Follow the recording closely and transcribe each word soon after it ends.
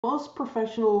Most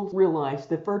professionals realize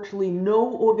that virtually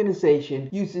no organization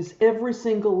uses every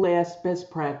single last best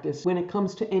practice when it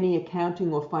comes to any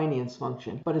accounting or finance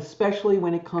function, but especially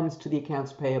when it comes to the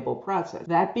accounts payable process.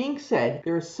 That being said,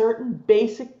 there are certain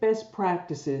basic best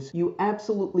practices you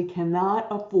absolutely cannot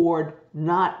afford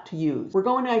not to use. We're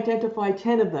going to identify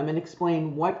 10 of them and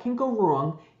explain what can go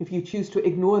wrong if you choose to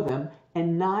ignore them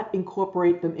and not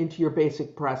incorporate them into your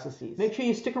basic processes. Make sure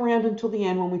you stick around until the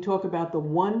end when we talk about the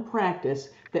one practice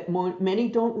that many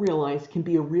don't realize can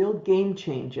be a real game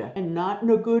changer, and not in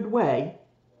a good way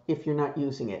if you're not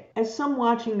using it. As some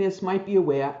watching this might be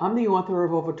aware, I'm the author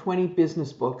of over 20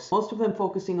 business books, most of them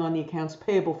focusing on the accounts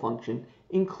payable function,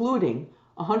 including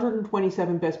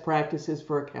 127 best practices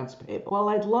for accounts payable. While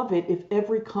I'd love it if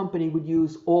every company would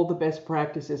use all the best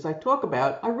practices I talk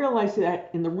about, I realize that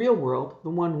in the real world, the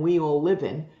one we all live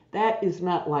in, that is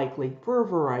not likely for a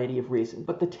variety of reasons.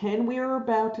 But the 10 we are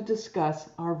about to discuss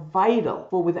are vital,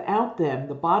 for without them,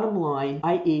 the bottom line,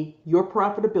 i.e. your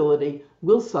profitability,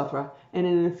 will suffer, and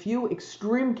in a few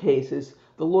extreme cases,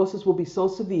 the losses will be so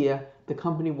severe the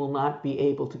company will not be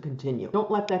able to continue. Don't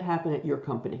let that happen at your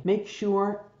company. Make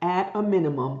sure, at a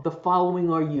minimum, the following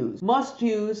are used. Must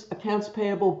use accounts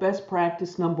payable best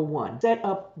practice number 1. Set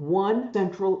up one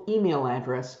central email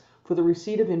address for the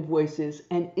receipt of invoices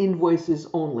and invoices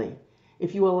only.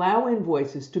 If you allow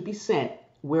invoices to be sent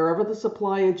wherever the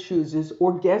supplier chooses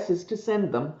or guesses to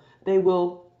send them, they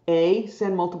will A,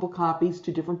 send multiple copies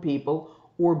to different people,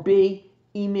 or B,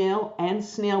 email and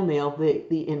snail mail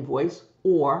the invoice,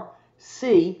 or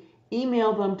C,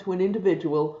 email them to an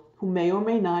individual who may or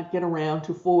may not get around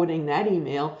to forwarding that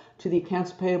email to the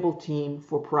accounts payable team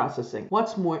for processing.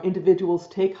 What's more, individuals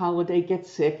take holiday, get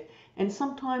sick, and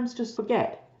sometimes just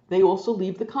forget. They also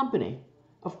leave the company.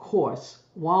 Of course,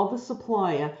 while the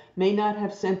supplier may not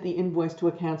have sent the invoice to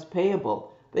accounts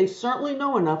payable, they certainly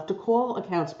know enough to call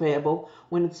accounts payable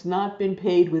when it's not been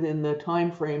paid within the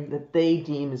time frame that they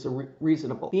deem is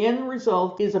reasonable. The end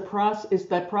result is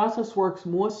that process works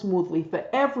more smoothly for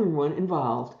everyone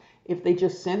involved if they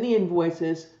just send the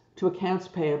invoices to accounts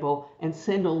payable and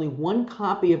send only one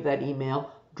copy of that email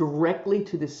directly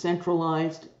to the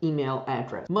centralized email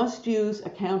address. Must use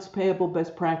accounts payable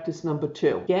best practice number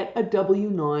 2. Get a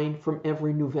W-9 from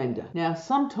every new vendor. Now,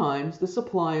 sometimes the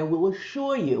supplier will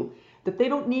assure you that they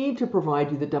don't need to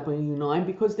provide you the W-9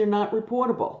 because they're not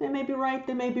reportable. They may be right,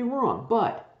 they may be wrong,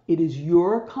 but it is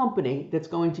your company that's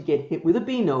going to get hit with a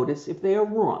B notice if they are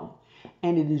wrong,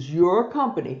 and it is your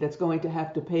company that's going to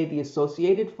have to pay the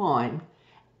associated fine,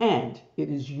 and it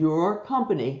is your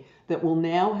company that will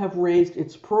now have raised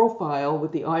its profile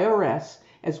with the IRS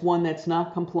as one that's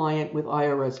not compliant with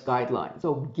IRS guidelines.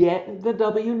 So get the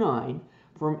W-9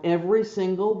 from every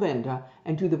single vendor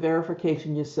and do the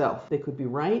verification yourself. They could be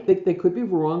right, they could be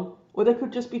wrong, or they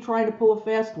could just be trying to pull a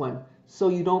fast one so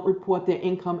you don't report their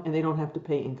income and they don't have to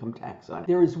pay income tax on it.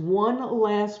 There is one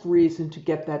last reason to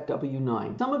get that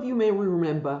W-9. Some of you may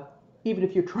remember, even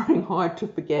if you're trying hard to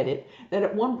forget it, that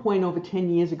at one point over 10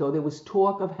 years ago there was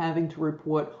talk of having to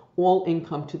report all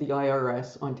income to the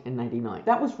IRS on 1099.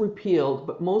 That was repealed,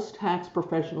 but most tax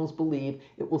professionals believe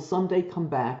it will someday come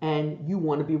back, and you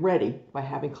want to be ready by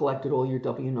having collected all your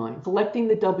W-9s. Collecting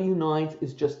the W-9s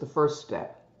is just the first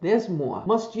step. There's more.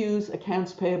 Must use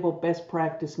accounts payable best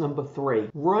practice number 3.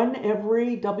 Run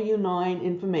every W-9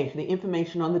 information, the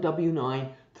information on the W-9,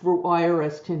 through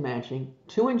IRS TIN matching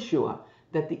to ensure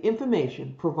that the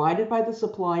information provided by the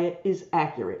supplier is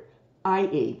accurate,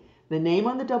 i.e., the name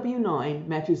on the W-9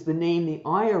 matches the name the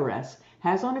IRS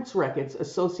has on its records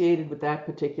associated with that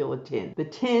particular TIN. The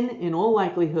TIN, in all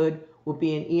likelihood, will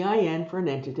be an EIN for an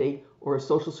entity or a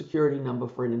social security number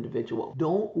for an individual.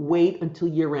 Don't wait until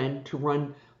year end to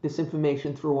run this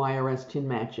information through IRS TIN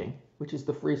matching, which is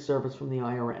the free service from the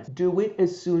IRS. Do it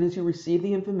as soon as you receive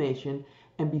the information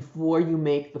and before you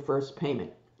make the first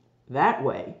payment. That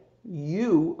way,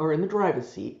 you are in the driver's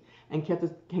seat and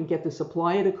can get the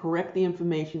supplier to correct the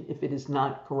information if it is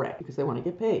not correct, because they want to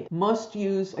get paid. Must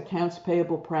use accounts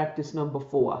payable practice number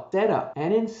 4. Set up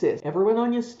and insist everyone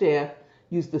on your staff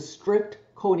use the strict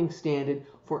coding standard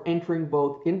for entering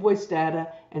both invoice data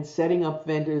and setting up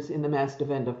vendors in the master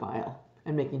vendor file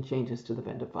and making changes to the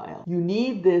vendor file. You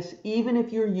need this even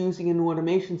if you're using an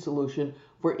automation solution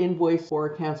for invoice or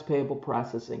accounts payable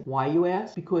processing. Why, you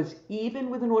ask? Because even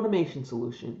with an automation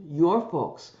solution, your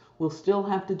folks will still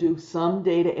have to do some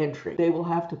data entry. They will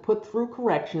have to put through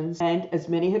corrections, and as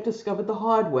many have discovered the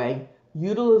hard way,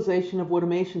 utilization of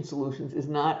automation solutions is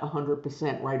not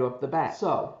 100% right off the bat.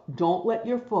 So don't let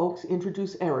your folks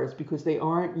introduce errors because they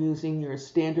aren't using your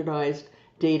standardized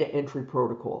data entry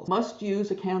protocols. Must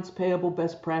use accounts payable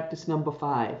best practice number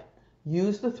 5.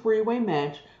 Use the three-way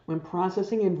match when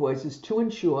processing invoices to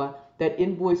ensure that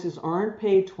invoices aren't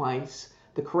paid twice,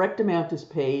 the correct amount is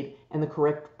paid, and the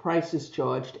correct price is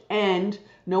charged, and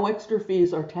no extra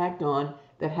fees are tacked on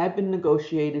that have been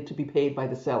negotiated to be paid by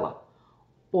the seller.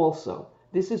 Also,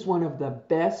 this is one of the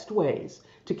best ways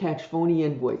to catch phony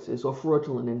invoices or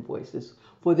fraudulent invoices,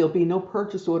 for there'll be no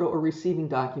purchase order or receiving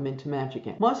document to match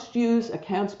against. Must use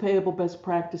accounts payable best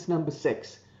practice number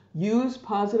 6. Use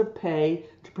positive pay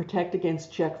to protect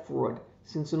against check fraud,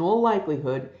 since in all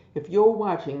likelihood, if you're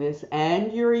watching this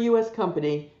and you're a U.S.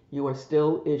 company, you are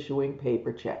still issuing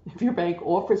paper checks. If your bank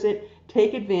offers it,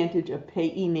 take advantage of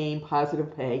payee name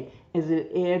positive pay, as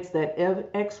it adds that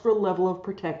extra level of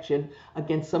protection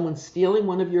against someone stealing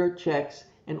one of your checks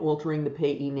and altering the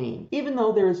payee name. Even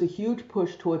though there is a huge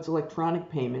push towards electronic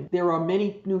payment, there are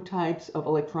many new types of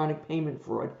electronic payment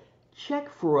fraud. Check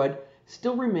fraud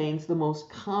still remains the most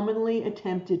commonly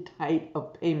attempted type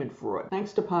of payment fraud.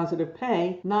 Thanks to positive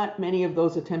pay, not many of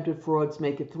those attempted frauds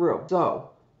make it through. So,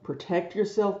 protect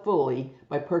yourself fully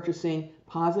by purchasing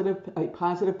a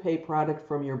positive pay product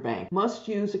from your bank. Must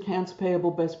use accounts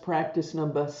payable best practice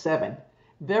number 7.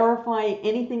 Verify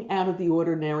anything out of the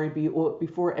ordinary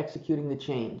before executing the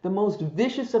change. The most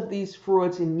vicious of these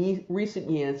frauds in recent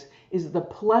years is the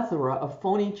plethora of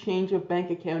phony change of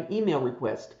bank account email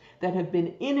requests that have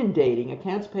been inundating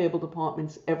accounts payable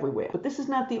departments everywhere. But this is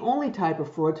not the only type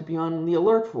of fraud to be on the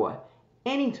alert for.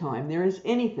 Anytime there is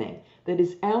anything that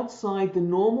is outside the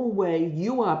normal way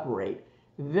you operate,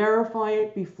 verify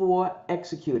it before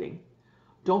executing.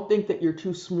 Don't think that you're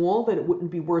too small, that it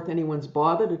wouldn't be worth anyone's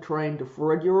bother to try and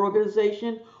defraud your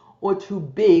organization, or too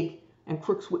big and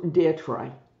crooks wouldn't dare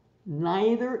try.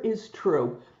 Neither is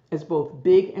true, as both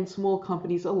big and small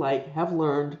companies alike have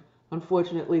learned,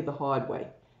 unfortunately, the hard way.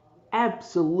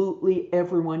 Absolutely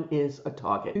everyone is a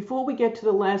target. Before we get to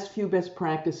the last few best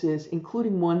practices,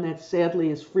 including one that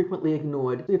sadly is frequently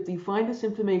ignored, if you find this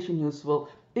information useful,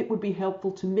 it would be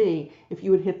helpful to me if you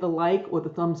would hit the like or the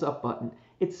thumbs up button.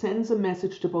 It sends a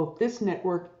message to both this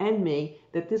network and me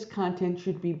that this content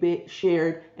should be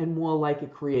shared and more like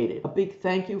it created. A big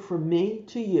thank you from me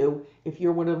to you if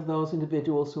you're one of those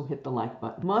individuals who hit the like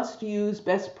button. Must use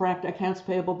accounts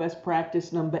payable best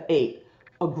practice number 8.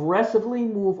 Aggressively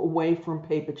move away from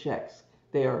paper checks.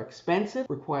 They are expensive,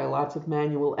 require lots of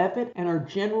manual effort, and are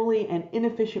generally an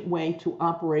inefficient way to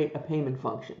operate a payment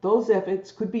function. Those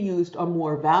efforts could be used on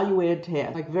more value-add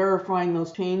tasks, like verifying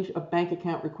those change of bank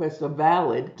account requests are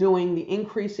valid, doing the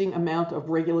increasing amount of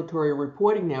regulatory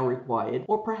reporting now required,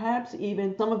 or perhaps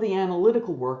even some of the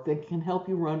analytical work that can help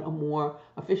you run a more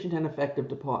efficient and effective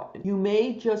department. You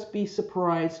may just be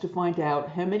surprised to find out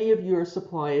how many of your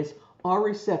suppliers are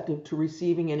receptive to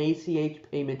receiving an ACH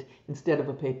payment instead of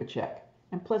a paper check.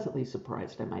 I'm pleasantly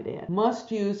surprised, I might add.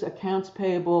 Must use accounts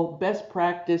payable best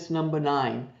practice number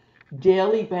 9.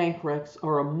 Daily bank recs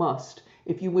are a must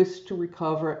if you wish to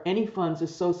recover any funds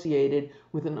associated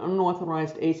with an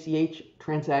unauthorized ACH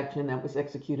transaction that was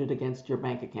executed against your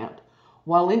bank account.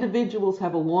 While individuals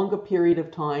have a longer period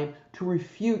of time to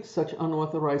refute such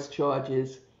unauthorized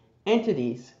charges,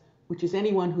 entities, which is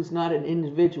anyone who's not an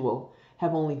individual,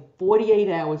 have only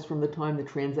 48 hours from the time the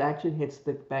transaction hits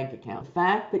the bank account. The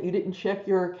fact that you didn't check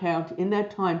your account in that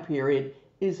time period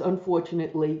is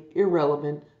unfortunately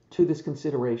irrelevant to this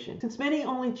consideration. Since many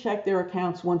only check their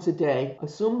accounts once a day,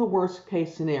 assume the worst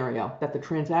case scenario, that the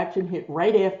transaction hit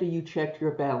right after you checked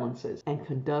your balances, and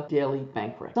conduct daily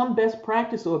bank recs. Some best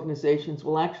practice organizations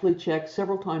will actually check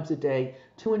several times a day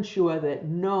to ensure that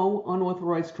no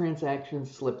unauthorized transactions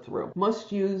slip through.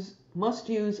 Must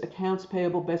use accounts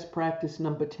payable best practice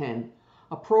number 10.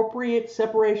 Appropriate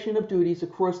separation of duties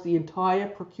across the entire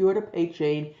procure-to-pay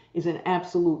chain is an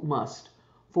absolute must.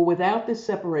 For without this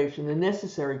separation, the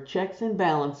necessary checks and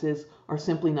balances are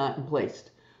simply not in place.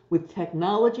 With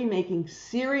technology making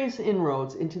serious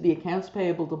inroads into the accounts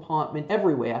payable department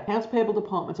everywhere, accounts payable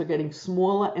departments are getting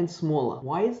smaller and smaller.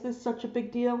 Why is this such a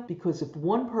big deal? Because if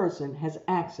one person has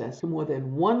access to more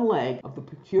than one leg of the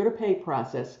procure-to-pay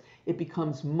process, it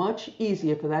becomes much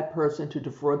easier for that person to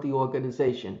defraud the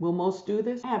organization. Will most do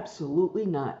this? Absolutely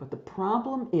not. But the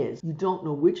problem is you don't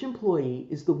know which employee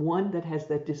is the one that has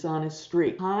that dishonest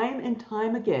streak. Time and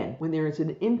time again, when there is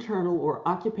an internal or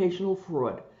occupational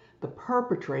fraud, the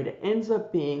perpetrator ends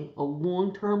up being a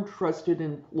long-term trusted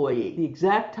employee, the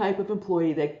exact type of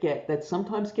employee that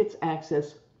sometimes gets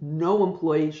access no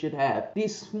employee should have.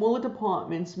 These smaller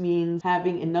departments means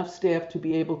having enough staff to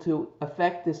be able to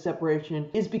effect this separation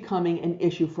is becoming an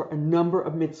issue for a number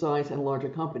of mid-sized and larger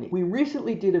companies. We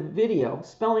recently did a video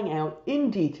spelling out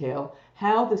in detail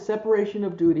how the separation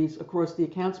of duties across the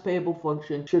accounts payable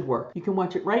function should work. You can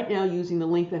watch it right now using the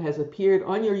link that has appeared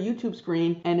on your YouTube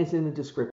screen and is in the description.